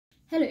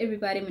Hello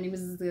everybody, my name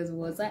is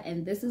EasyEquities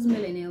and this is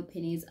Millennial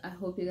Pennies. I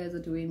hope you guys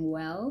are doing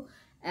well.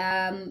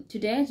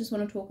 Today I just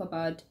want to talk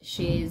about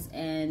shares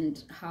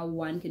and how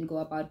one can go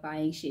about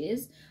buying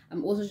shares.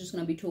 I'm also just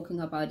going to be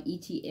talking about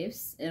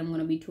ETFs, and I'm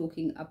going to be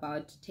talking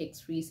about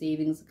tax-free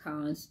savings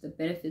accounts, the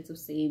benefits of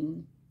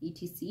same,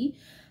 etc.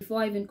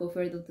 Before I even go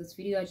further with this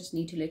video, I just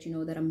need to let you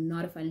know that I'm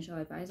not a financial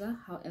advisor.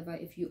 However,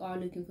 if you are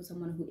looking for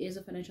someone who is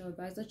a financial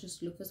advisor,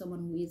 just look for someone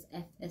who is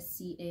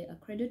FSCA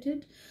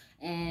accredited,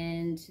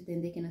 and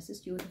then they can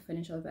assist you with the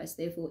financial advice.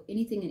 Therefore,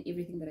 anything and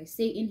everything that I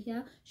say in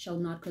here shall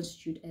not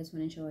constitute as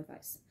financial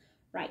advice.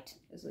 Right,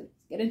 so let's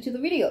get into the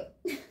video.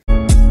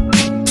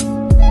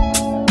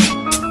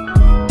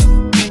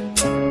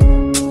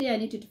 I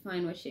need to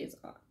define what shares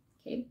are.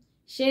 Okay,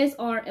 shares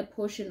are a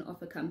portion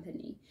of a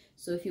company.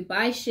 So if you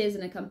buy shares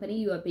in a company,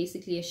 you are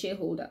basically a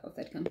shareholder of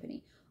that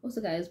company.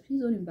 Also, guys,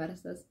 please don't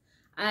embarrass us.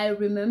 I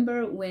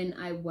remember when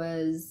I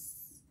was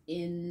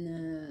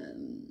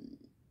in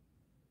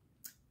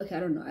okay, I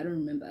don't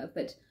remember,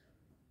 but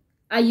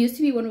I used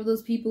to be one of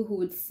those people who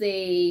would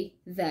say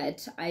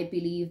that I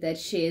believe that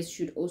shares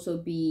should also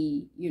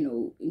be,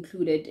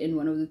 included in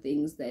one of the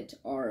things that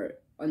are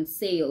on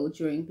sale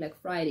during Black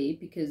Friday,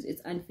 because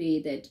it's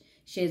unfair that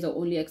shares are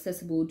only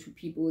accessible to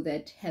people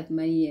that have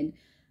money. And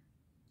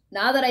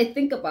now that I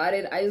think about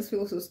it, I just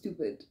feel so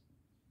stupid.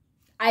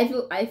 I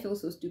feel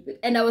so stupid.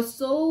 And I was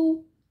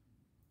so,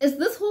 it's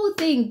this whole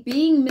thing,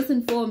 being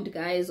misinformed,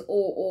 guys,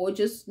 or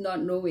just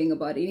not knowing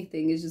about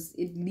anything. It's just,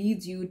 it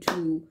leads you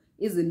to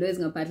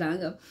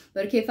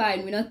but okay,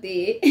 fine, we're not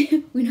there.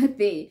 We're not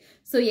there.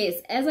 So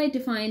yes, as I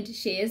defined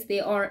shares, they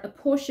are a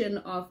portion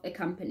of a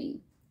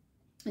company.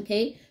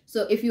 Okay,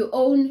 so if you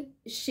own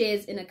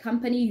shares in a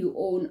company, you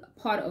own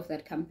part of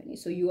that company.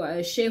 So you are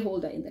a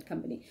shareholder in that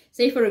company.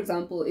 Say, for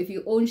example, if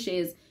you own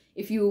shares,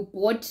 if you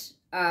bought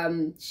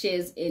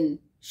shares in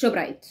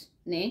Shoprite,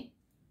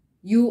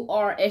 you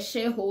are a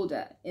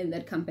shareholder in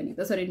that company.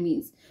 That's what it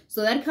means.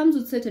 So that comes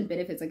with certain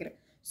benefits.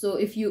 So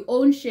if you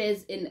own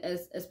shares in a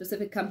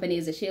specific company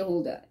as a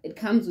shareholder, it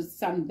comes with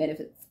some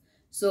benefits.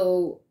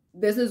 So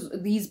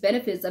these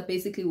benefits are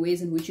basically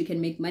ways in which you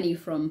can make money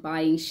from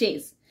buying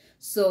shares.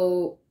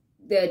 So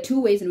there are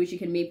two ways in which you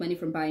can make money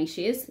from buying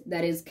shares.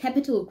 That is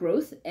capital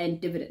growth and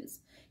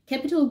dividends.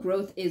 Capital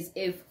growth is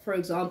if, for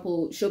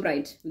example,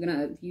 Shoprite, we're going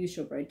to use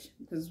Shoprite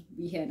because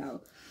we're here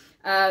now.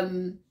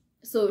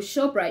 So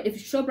Shoprite,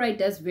 if Shoprite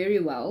does very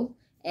well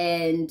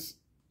and,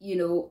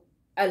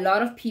 a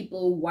lot of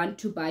people want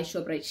to buy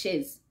Shoprite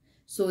shares,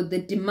 so the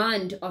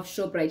demand of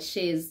Shoprite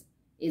shares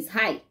is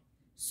high.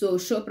 So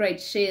Shoprite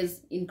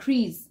shares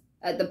increase,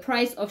 the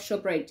price of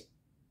Shoprite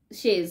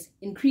shares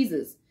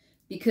increases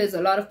because a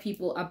lot of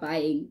people are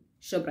buying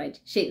Shoprite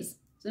shares.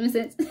 Does that make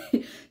sense?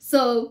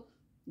 So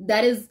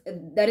that is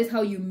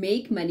how you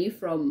make money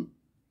from,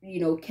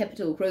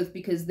 capital growth,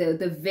 because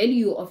the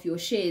value of your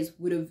shares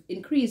would have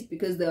increased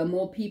because there are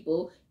more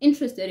people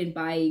interested in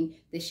buying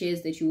the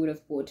shares that you would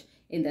have bought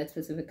in that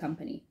specific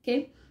company.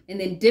 Okay, and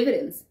then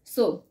dividends.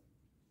 So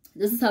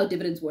this is how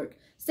dividends work.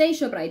 Say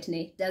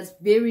Shoprite does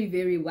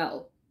very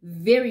well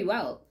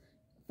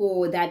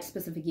for that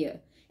specific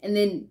year, and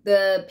then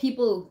the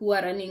people who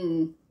are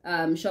running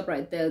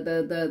Shoprite,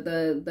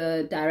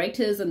 the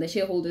directors and the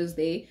shareholders,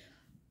 they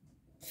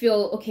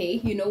feel, okay,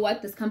 you know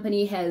what, this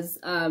company has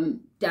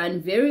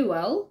done very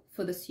well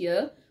for this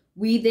year.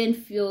 We then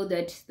feel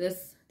that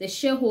the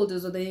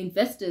shareholders or the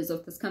investors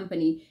of this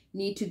company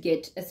need to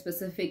get a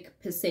specific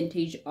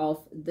percentage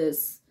of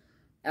this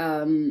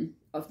profit,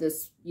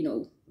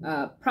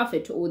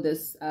 or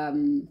this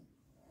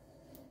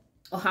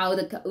or how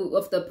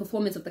of the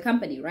performance of the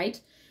company, right?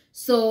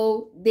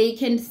 So they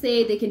can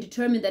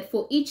determine that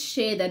for each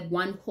share that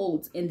one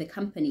holds in the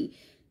company,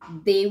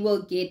 they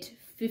will get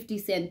 50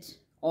 cents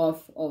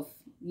of one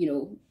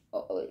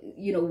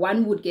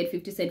would get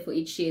 50 cents for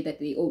each share that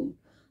they own.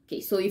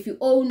 Okay, so if you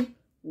own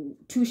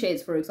 2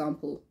 shares, for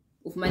example,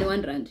 of money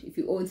 1 rand, if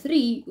you own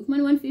 3 of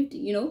money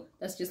 150,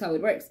 that's just how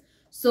it works.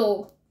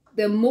 So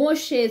the more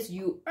shares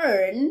you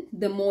earn,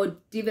 the more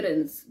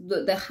dividends,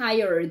 the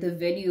higher the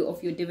value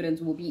of your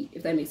dividends will be,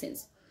 if that makes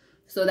sense.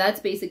 So that's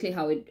basically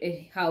how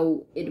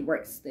it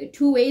works. There are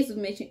 2 ways of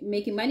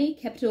making money: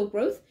 capital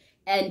growth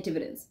and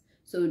dividends.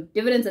 So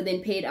dividends are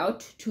then paid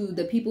out to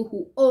the people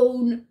who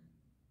own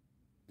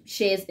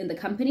shares in the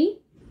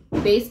company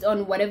based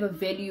on whatever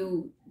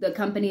value the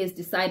company has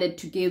decided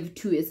to give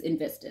to its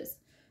investors.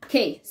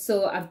 Okay,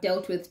 so I've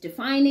dealt with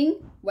defining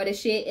what a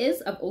share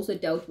is. I've also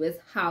dealt with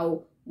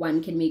how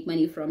one can make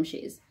money from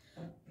shares.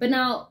 But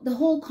now the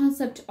whole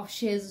concept of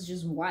shares is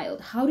just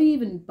wild. How do you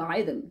even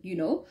buy them,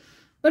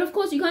 But of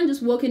course, you can't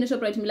just walk in a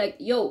shop and be like,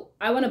 yo,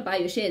 I want to buy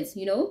your shares,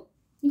 You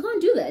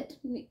can't do that.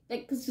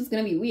 Like, it's just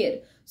going to be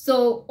weird.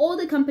 So all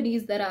the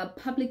companies that are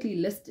publicly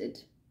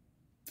listed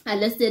are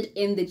listed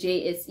in the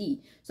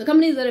JSE. So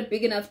companies that are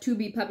big enough to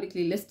be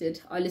publicly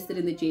listed are listed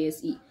in the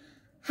JSE.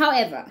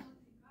 However,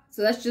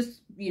 so that's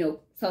just,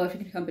 South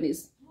African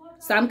companies.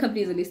 Some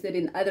companies are listed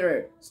in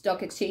other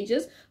stock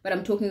exchanges, but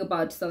I'm talking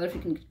about South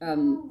African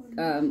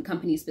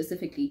companies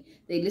specifically.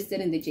 They're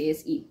listed in the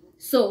JSE.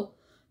 So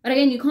But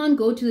again, you can't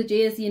go to the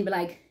JSE and be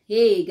like,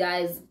 hey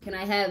guys, can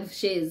I have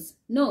shares?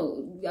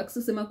 No,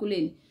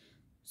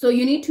 so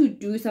you need to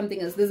do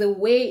something else. There's a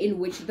way in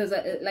which there's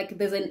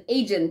an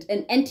agent,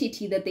 an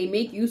entity that they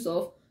make use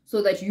of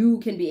so that you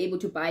can be able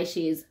to buy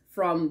shares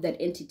from that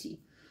entity.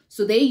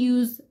 So they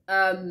use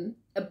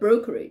a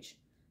brokerage.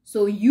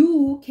 So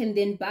you can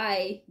then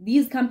buy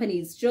these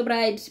companies,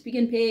 Shoprite, Pick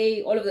n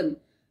Pay, all of them,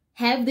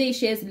 have their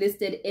shares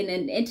listed in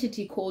an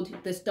entity called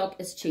the Stock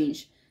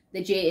Exchange,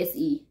 the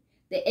JSE.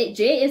 The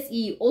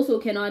JSE also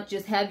cannot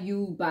just have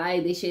you buy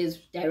the shares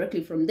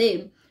directly from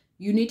them.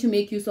 You need to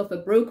make use of a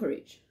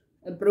brokerage,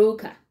 a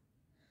broker.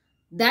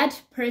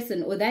 That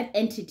person or that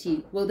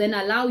entity will then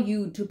allow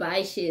you to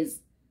buy shares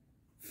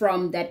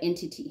from that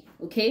entity,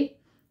 okay?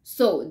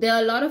 So there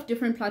are a lot of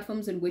different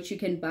platforms in which you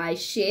can buy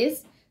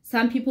shares.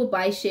 Some people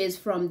buy shares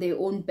from their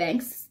own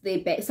banks.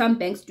 Some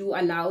banks do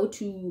allow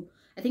to,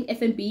 I think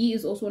FNB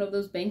is also one of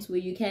those banks where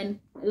you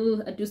can,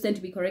 I do stand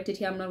to be corrected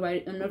here, I'm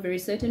not very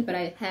certain, but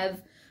I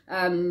have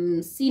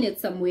seen it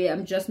somewhere.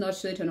 I'm just not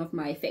certain of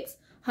my facts.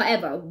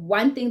 However,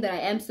 one thing that I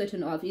am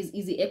certain of is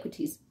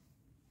EasyEquities.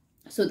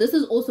 So this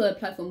is also a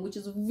platform which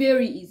is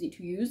very easy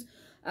to use,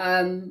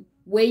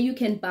 where you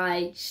can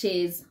buy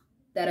shares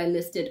that are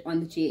listed on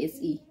the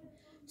JSE.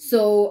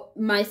 So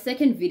my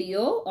second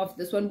video of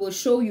this one will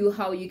show you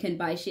how you can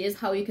buy shares,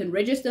 how you can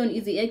register on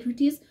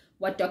EasyEquities,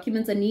 what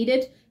documents are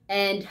needed,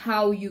 and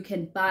how you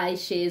can buy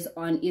shares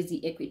on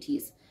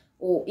EasyEquities,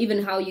 or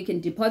even how you can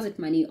deposit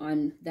money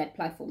on that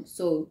platform.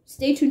 So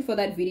stay tuned for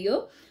that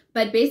video.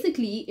 But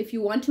basically, if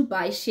you want to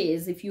buy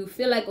shares, if you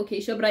feel like, okay,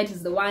 Shoprite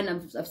is the one,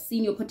 I've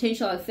seen your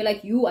potential, I feel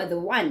like you are the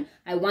one,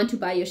 I want to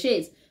buy your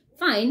shares,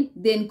 fine,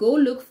 then go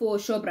look for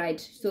Shoprite.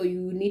 So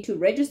you need to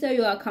register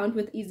your account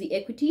with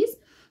EasyEquities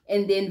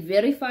and then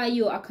verify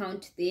your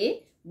account there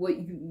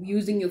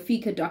using your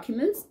FICA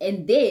documents.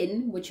 And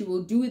then what you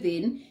will do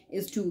then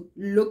is to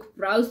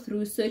browse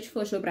through, search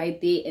for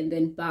Shoprite there, and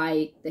then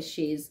buy the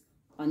shares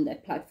on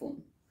that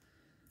platform.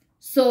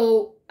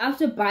 So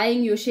after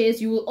buying your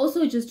shares, you will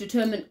also just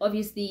determine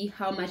obviously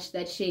how much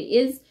that share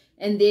is,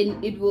 and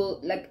then it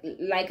will,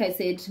 like I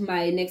said,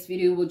 my next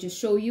video will just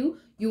show you.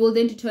 You will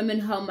then determine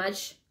how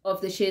much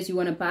of the shares you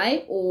want to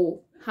buy or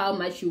how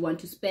much you want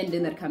to spend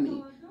in that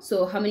company.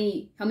 So how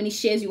many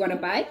shares you want to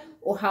buy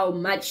or how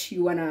much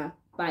you want to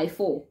buy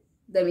for.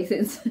 That makes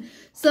sense.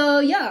 So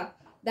yeah,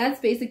 that's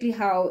basically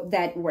how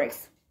that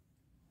works.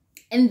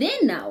 And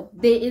then now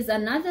there is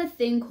another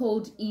thing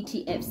called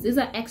ETFs. These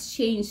are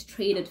exchange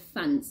traded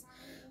funds.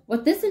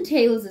 What this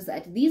entails is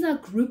that these are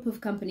a group of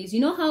companies.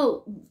 You know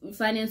how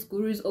finance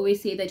gurus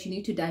always say that you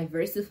need to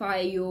diversify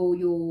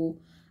your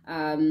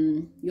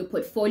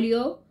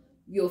portfolio,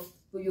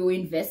 your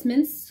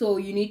investments. So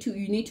you need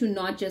to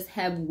not just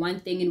have one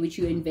thing in which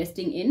you're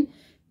investing in,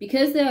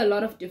 because there are a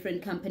lot of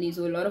different companies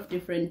or a lot of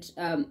different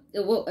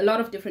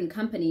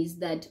companies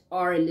that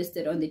are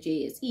listed on the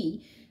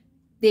JSE.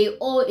 They're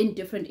all in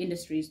different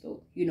industries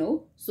though, you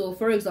know. So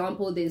for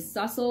example, there's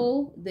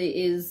Sasol, there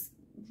is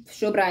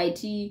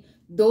Shoprite.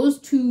 Those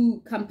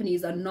two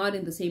companies are not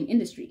in the same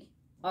industry,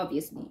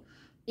 obviously.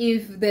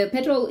 If the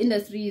petrol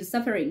industry is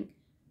suffering,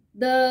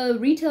 the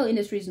retail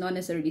industry is not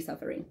necessarily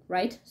suffering,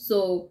 right?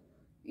 So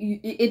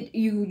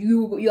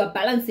you are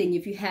balancing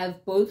if you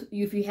have both,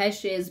 if you have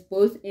shares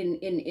both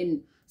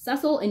in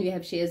Sasol and you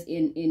have shares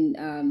in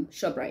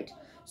Shoprite.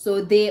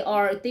 So there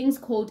are things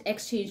called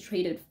exchange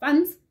traded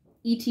funds,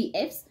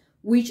 ETFs,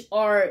 which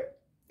are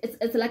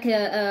it's like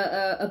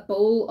a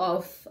bowl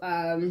of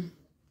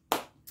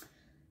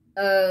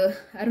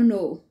I don't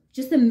know,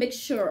 just a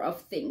mixture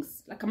of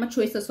things, like a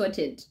choice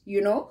assorted,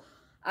 you know.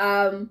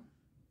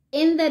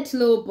 In that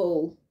little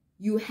bowl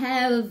you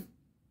have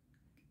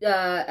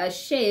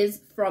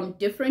shares from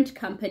different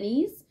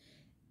companies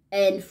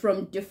and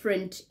from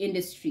different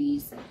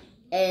industries.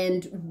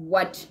 And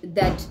what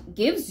that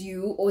gives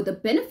you, or the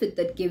benefit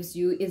that gives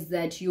you, is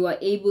that you are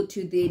able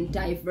to then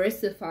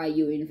diversify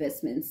your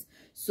investments.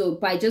 So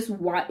by just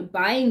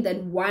buying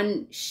that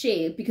one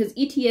share, because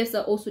ETFs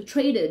are also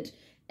traded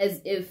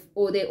as if,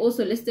 or they're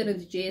also listed on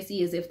the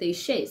JSE as if they're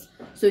shares.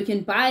 So you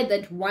can buy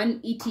that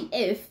one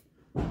ETF,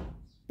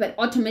 but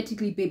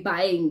automatically be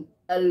buying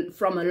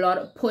from a lot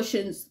of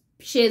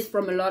shares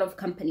from a lot of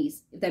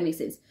companies, if that makes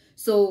sense.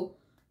 So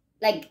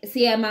like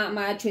say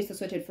my choice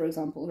assorted, for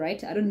example,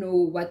 right? I don't know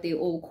what they're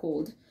all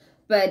called,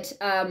 but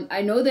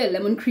I know they're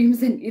lemon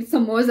creams and It's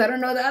S'mores. I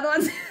don't know the other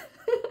ones.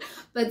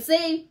 But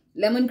say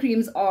lemon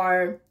creams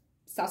are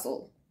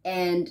Sasol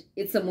and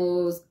It's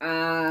S'mores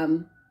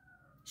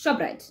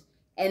Shoprite.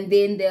 And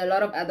then there are a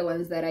lot of other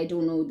ones that I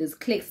don't know. There's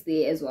Clicks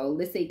there as well.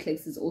 Let's say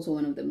Clicks is also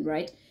one of them,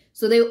 right?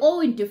 So they're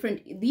all in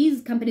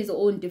these companies are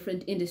all in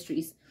different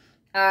industries.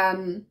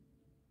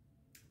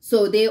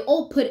 So they're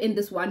all put in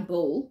this one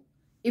bowl.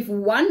 If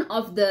one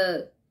of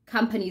the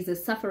companies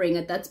is suffering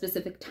at that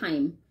specific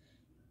time,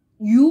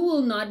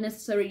 your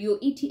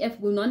ETF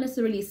will not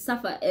necessarily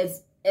suffer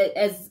as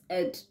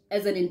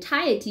an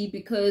entirety,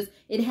 because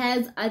it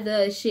has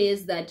other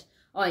shares that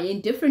or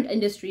in different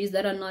industries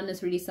that are not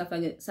necessarily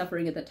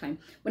suffering at the time.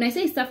 When I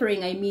say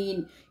suffering, I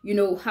mean, you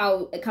know,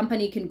 how a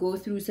company can go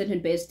through certain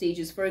bad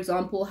stages. For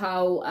example,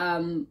 how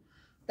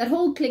that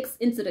whole clicks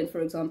incident,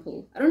 for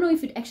example, I don't know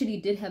if it actually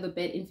did have a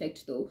bad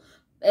effect though,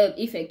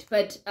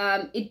 but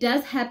it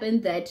does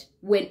happen that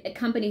when a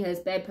company has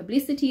bad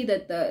publicity,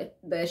 that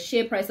the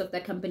share price of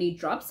that company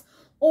drops,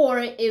 or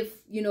if,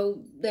 you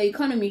know, the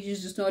economy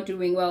is just not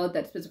doing well at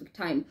that specific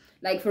time.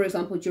 Like, for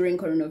example, during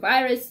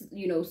coronavirus,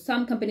 you know,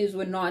 some companies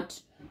were not,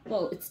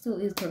 well, it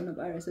still is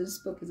coronavirus. I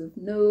just spoke as if,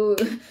 no,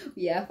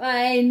 we are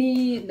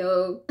fine.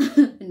 No,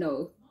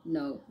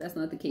 no, that's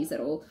not the case at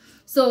all.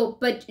 So,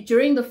 but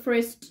during the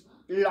first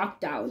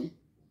lockdown,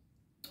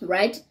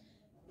 right,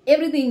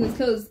 everything was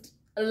closed.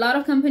 A lot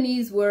of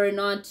companies were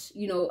not,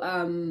 you know,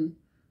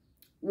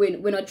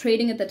 we're not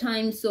trading at the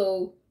time.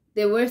 So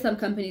there were some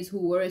companies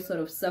who were sort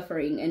of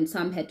suffering, and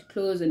some had to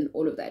close and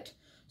all of that.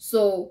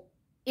 So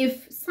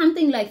if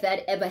something like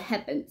that ever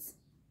happens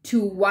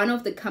to one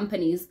of the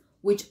companies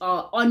which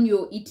are on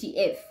your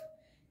ETF,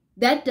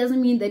 that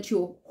doesn't mean that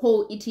your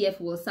whole ETF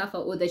will suffer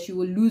or that you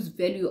will lose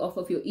value off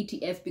of your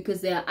ETF,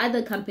 because there are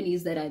other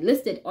companies that are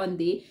listed on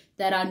there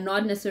that are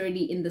not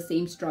necessarily in the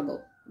same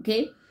struggle.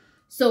 Okay,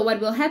 so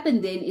what will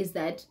happen then is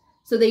that,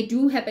 so they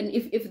do happen,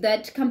 if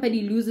that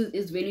company loses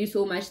its value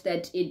so much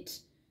that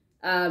it's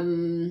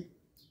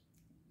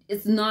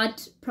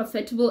not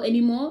profitable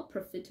anymore,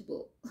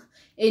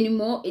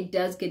 it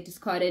does get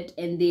discarded,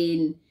 and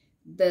then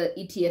the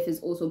ETF is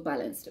also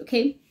balanced.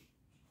 Okay,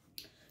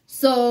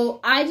 so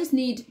I just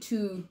need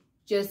to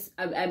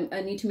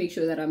I need to make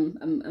sure that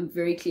I'm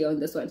very clear on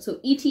this one. So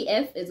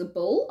ETF is a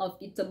bowl of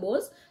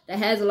Itsamos that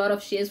has a lot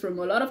of shares from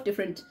a lot of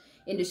different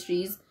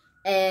industries,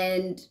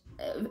 and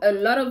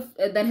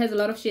that has a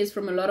lot of shares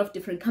from a lot of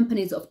different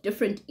companies of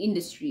different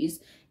industries,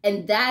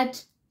 and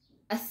that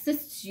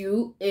assists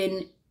you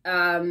in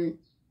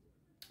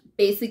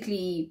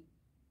basically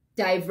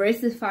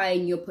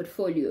diversifying your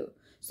portfolio.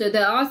 So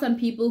there are some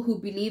people who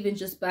believe in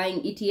just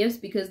buying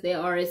ETFs because they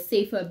are a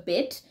safer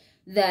bet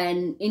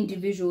than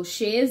individual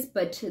shares,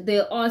 but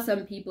there are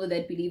some people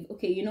that believe,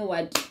 okay, you know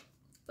what,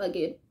 fuck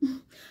it,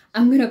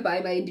 I'm gonna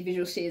buy my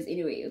individual shares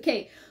anyway.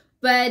 Okay,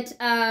 but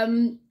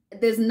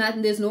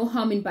there's no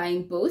harm in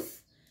buying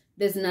both.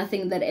 There's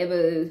nothing that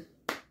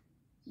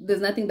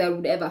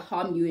would ever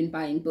harm you in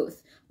buying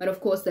both, but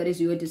of course that is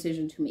your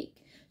decision to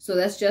make. So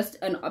that's just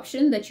an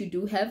option that you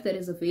do have that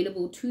is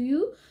available to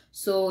you,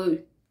 so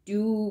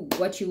do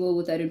what you will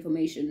with that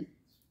information.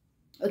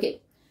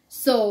 Okay,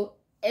 so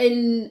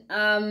in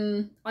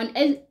on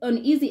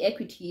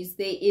EasyEquities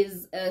there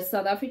is a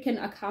South African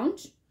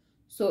account,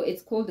 so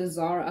it's called the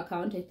ZAR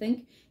account, I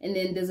think, and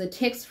then there's a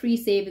tax-free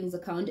savings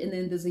account, and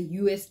then there's a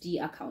USD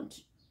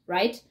account,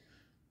 right?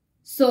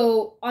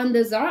 So on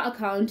the ZAR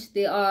account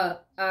there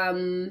are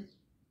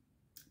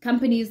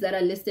companies that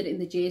are listed in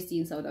the JSE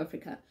in South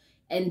Africa,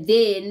 and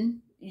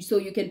then so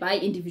you can buy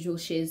individual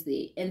shares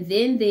there. And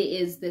then there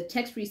is the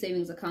tax-free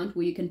savings account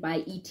where you can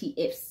buy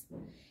ETFs.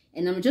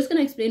 And I'm just going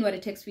to explain what a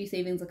tax-free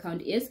savings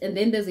account is. And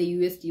then there's a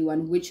USD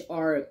one, which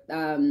are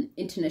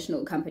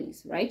international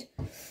companies, right?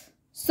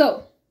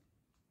 So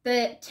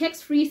the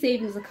tax-free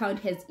savings account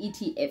has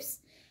ETFs.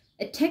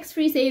 A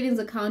tax-free savings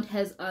account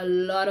has a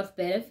lot of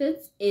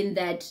benefits in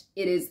that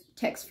it is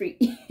tax-free.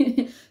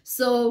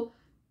 So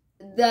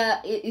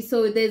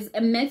there's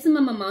a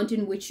maximum amount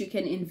in which you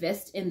can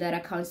invest in that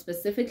account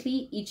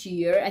specifically each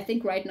year. I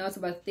think right now it's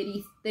about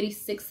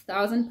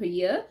 36,000 per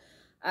year.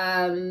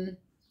 And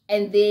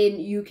then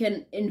you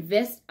can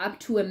invest up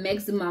to a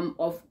maximum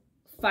of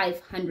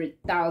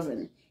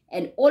 500,000,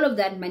 and all of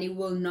that money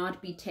will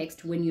not be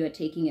taxed when you are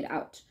taking it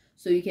out.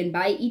 So you can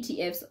buy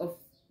ETFs of,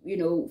 you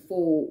know,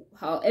 for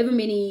however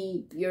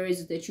many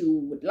years that you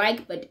would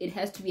like, but it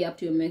has to be up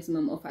to a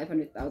maximum of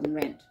 500,000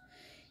 rand.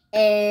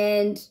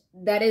 And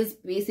that is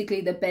basically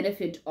the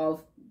benefit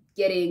of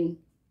getting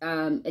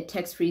a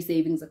tax-free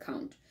savings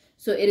account.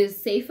 So it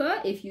is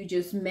safer if you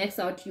just max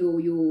out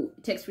your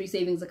tax-free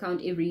savings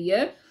account every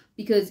year,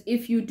 because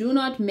if you do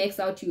not max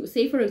out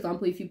say for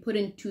example, if you put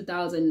in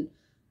 2,000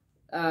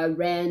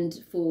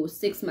 rand for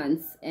 6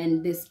 months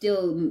and there's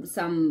still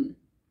some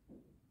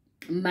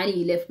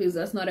money left, because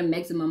that's not a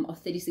maximum of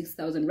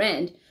 36,000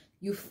 rand,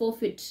 you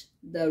forfeit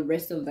the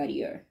rest of that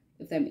year,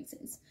 if that makes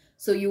sense.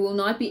 So you will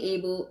not be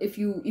able, if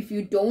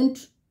you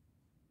don't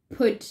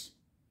put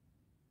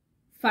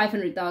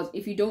 500,000,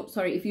 if you don't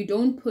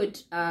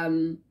put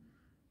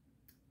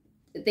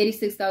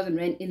 36,000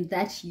 rand in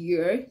that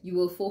year, you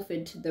will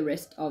forfeit the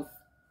rest of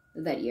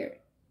that year.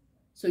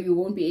 So you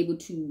won't be able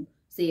to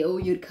say, oh,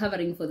 you're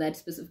covering for that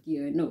specific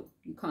year. No,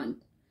 you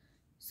can't.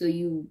 So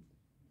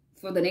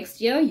for the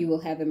next year, you will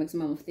have a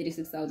maximum of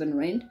 36,000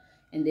 rand,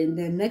 and then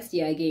the next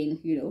year again,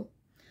 you know.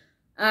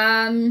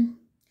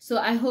 So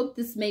I hope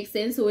this makes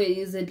sense, or it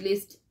is at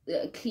least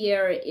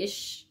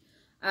clear-ish.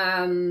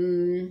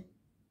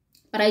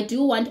 But I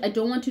don't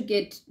want to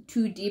get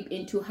too deep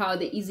into how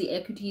the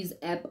EasyEquities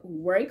app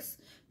works,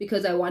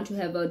 because I want to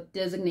have a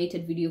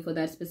designated video for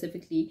that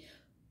specifically.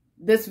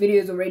 This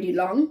video is already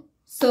long,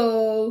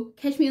 so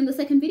catch me on the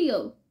second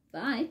video.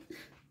 Bye.